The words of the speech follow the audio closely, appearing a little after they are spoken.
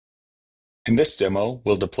In this demo,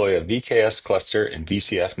 we'll deploy a VKS cluster in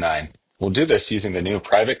VCF 9. We'll do this using the new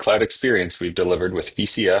private cloud experience we've delivered with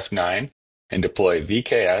VCF 9 and deploy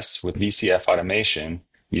VKS with VCF automation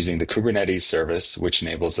using the Kubernetes service, which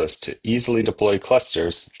enables us to easily deploy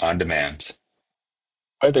clusters on demand.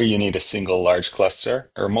 Whether you need a single large cluster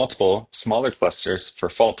or multiple smaller clusters for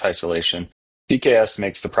fault isolation, VKS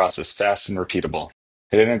makes the process fast and repeatable.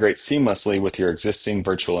 It integrates seamlessly with your existing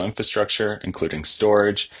virtual infrastructure, including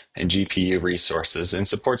storage and GPU resources, and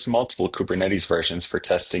supports multiple Kubernetes versions for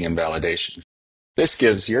testing and validation. This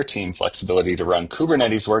gives your team flexibility to run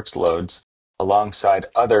Kubernetes workloads alongside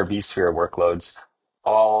other vSphere workloads,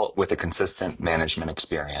 all with a consistent management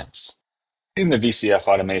experience. In the VCF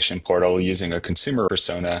automation portal using a consumer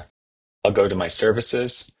persona, I'll go to my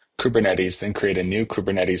services, Kubernetes, then create a new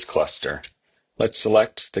Kubernetes cluster. Let's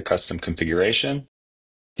select the custom configuration,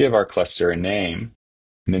 give our cluster a name,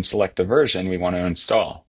 and then select the version we want to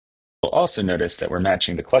install. We'll also notice that we're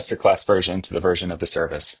matching the cluster class version to the version of the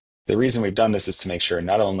service. The reason we've done this is to make sure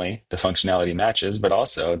not only the functionality matches, but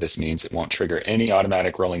also this means it won't trigger any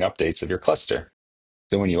automatic rolling updates of your cluster.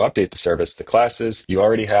 So when you update the service, the classes you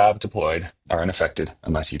already have deployed are unaffected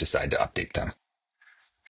unless you decide to update them.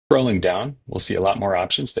 Scrolling down, we'll see a lot more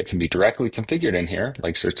options that can be directly configured in here,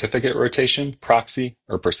 like certificate rotation, proxy,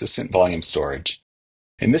 or persistent volume storage.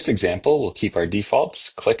 In this example, we'll keep our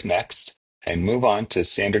defaults, click Next, and move on to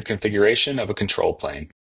standard configuration of a control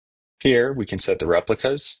plane. Here, we can set the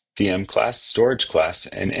replicas, VM class, storage class,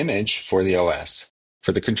 and image for the OS.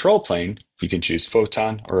 For the control plane, you can choose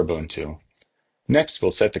Photon or Ubuntu. Next,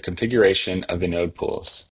 we'll set the configuration of the node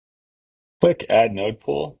pools. Click Add Node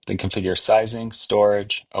Pool, then configure sizing,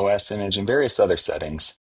 storage, OS image, and various other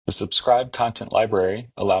settings. The subscribed content library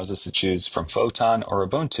allows us to choose from Photon or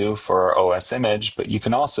Ubuntu for our OS image, but you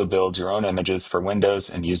can also build your own images for Windows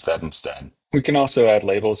and use that instead. We can also add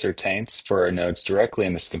labels or taints for our nodes directly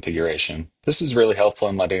in this configuration. This is really helpful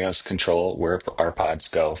in letting us control where our pods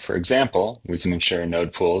go. For example, we can ensure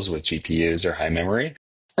node pools with GPUs or high memory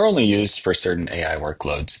are only used for certain AI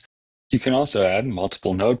workloads. You can also add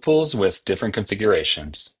multiple node pools with different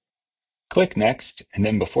configurations. Click Next, and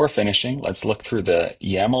then before finishing, let's look through the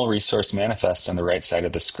YAML resource manifest on the right side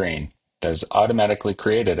of the screen that is automatically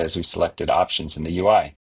created as we selected options in the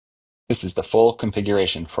UI. This is the full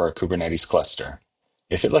configuration for our Kubernetes cluster.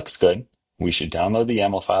 If it looks good, we should download the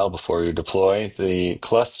YAML file before we deploy the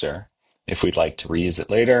cluster if we'd like to reuse it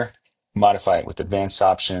later, modify it with advanced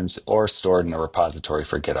options, or store it in a repository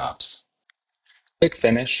for GitOps. Click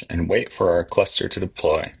Finish and wait for our cluster to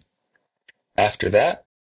deploy. After that,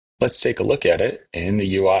 let's take a look at it in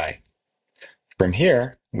the UI. From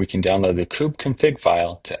here, we can download the kubeconfig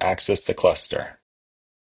file to access the cluster.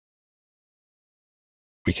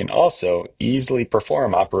 We can also easily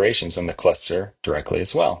perform operations on the cluster directly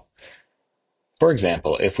as well. For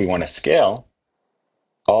example, if we want to scale,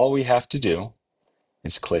 all we have to do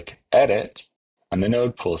is click Edit on the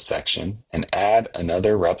Node Pool section and add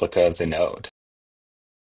another replica of the node.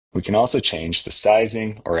 We can also change the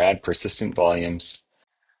sizing or add persistent volumes.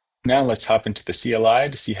 Now let's hop into the CLI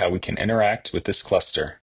to see how we can interact with this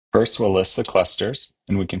cluster. First, we'll list the clusters,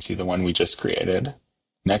 and we can see the one we just created.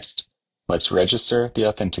 Next, let's register the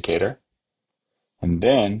authenticator. And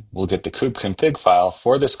then we'll get the kubeconfig file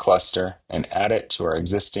for this cluster and add it to our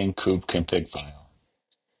existing kubeconfig file.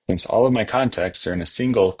 Since all of my contexts are in a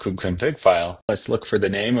single kubeconfig file, let's look for the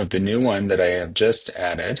name of the new one that I have just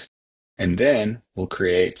added. And then we'll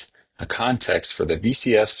create a context for the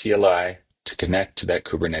VCF CLI to connect to that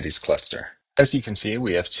Kubernetes cluster. As you can see,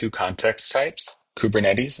 we have two context types,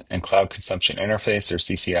 Kubernetes and Cloud Consumption Interface or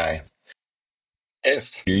CCI.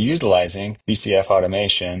 If you're utilizing VCF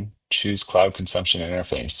automation, choose Cloud Consumption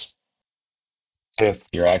Interface. If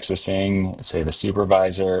you're accessing, say, the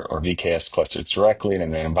supervisor or VKS clusters directly in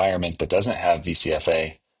an environment that doesn't have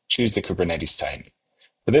VCFA, choose the Kubernetes type.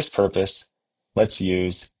 For this purpose, let's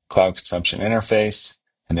use Cloud Consumption Interface,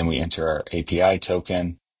 and then we enter our API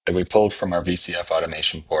token that we pulled from our VCF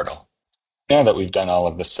automation portal. Now that we've done all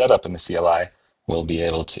of the setup in the CLI, we'll be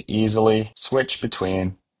able to easily switch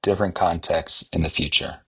between different contexts in the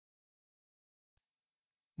future.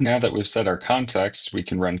 Now that we've set our context, we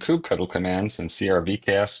can run kubectl commands and see our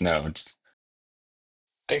VKS nodes.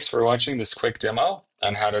 Thanks for watching this quick demo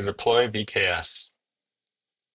on how to deploy VKS.